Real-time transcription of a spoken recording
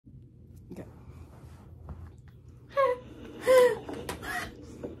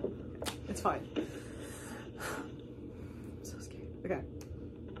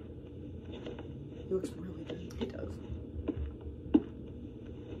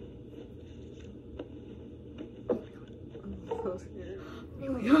scared.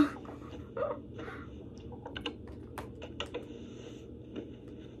 Here we go.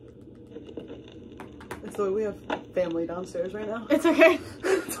 And so we have family downstairs right now. It's okay.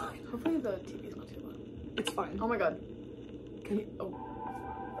 Hopefully the TV's not too loud. It's fine. Oh my god. Can you? Oh.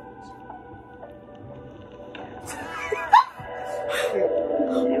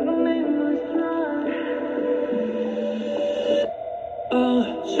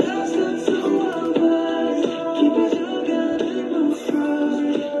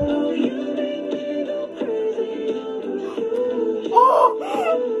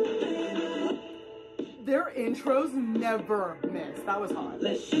 Their intros never miss. That was hot.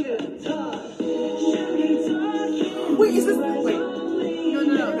 Wait, is this? Wait.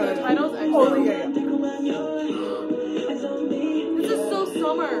 No. The title's excellent. Oh, yeah. This is so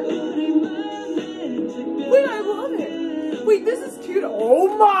summer. Wait, I love it. Wait, this is cute.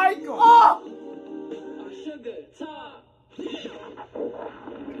 Oh my god. Oh!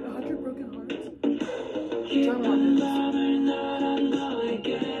 100 broken hearts.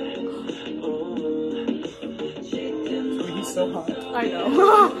 He's so hot. I know.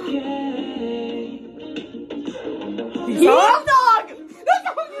 He's hot. Dog!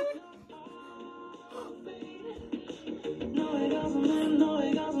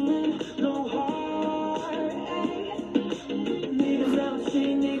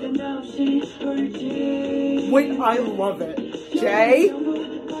 Wait, I love it. Jay?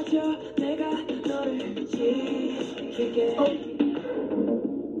 Oh.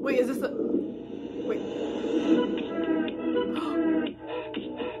 Wait, is this the... Wait.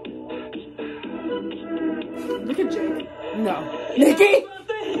 Look at Jake. No. Nikki?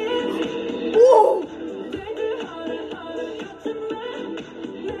 Woo!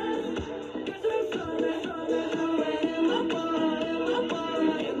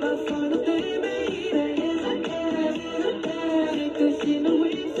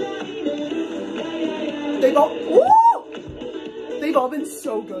 They've all been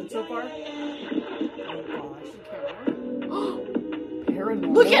so good so far. Oh gosh.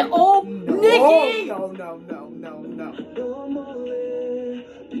 Paranormal. Look at old Nikki! No.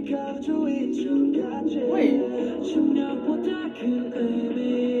 Wait.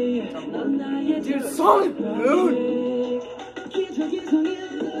 Dude, Solid Moon!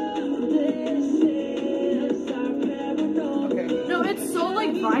 Okay. No, it's so like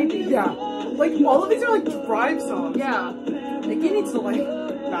vibey. Yeah. Like, all of these are like drive songs. Yeah. Nikki needs to like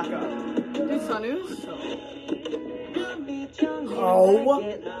back up. Dude, Sanu's so... Oh.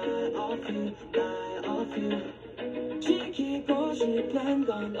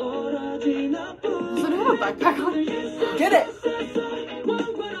 Does it have a backpack on? Get it!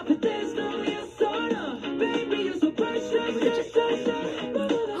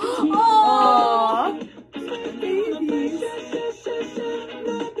 Aww.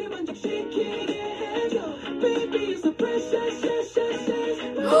 Babies.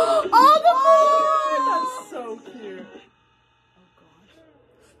 Oh, That's so cute. Oh gosh.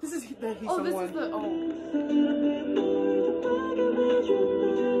 This is the He's oh, this one. is the... Oh.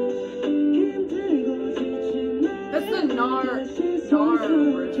 That's the Nar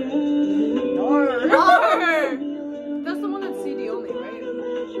version. Nar! That's the one that's CD only, right?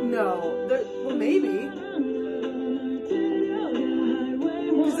 No. Well, maybe.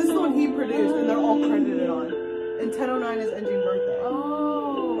 Because this is the one he produced and they're all credited on. And 1009 is Engine birthday.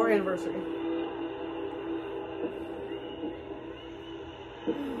 Oh. Or anniversary.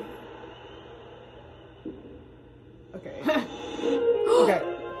 Okay. Okay.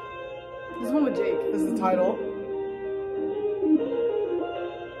 This one with Jake. This is the title.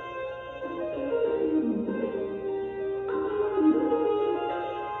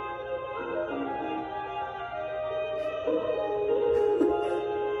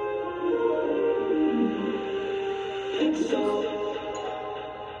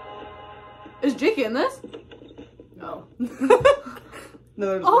 Is Jake in this? No. No,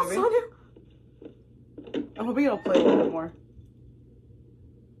 there's Oh, maybe. Sanu. I'm hoping it'll play a little bit more.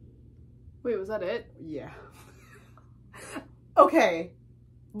 Wait, was that it? Yeah. Okay.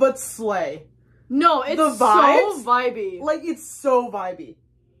 But slay. No, it's The so vibes? vibey. Like, it's so vibey.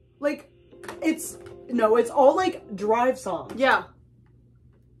 Like, it's all like drive songs. Yeah.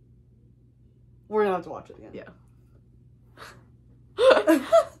 We're gonna have to watch it again. Yeah.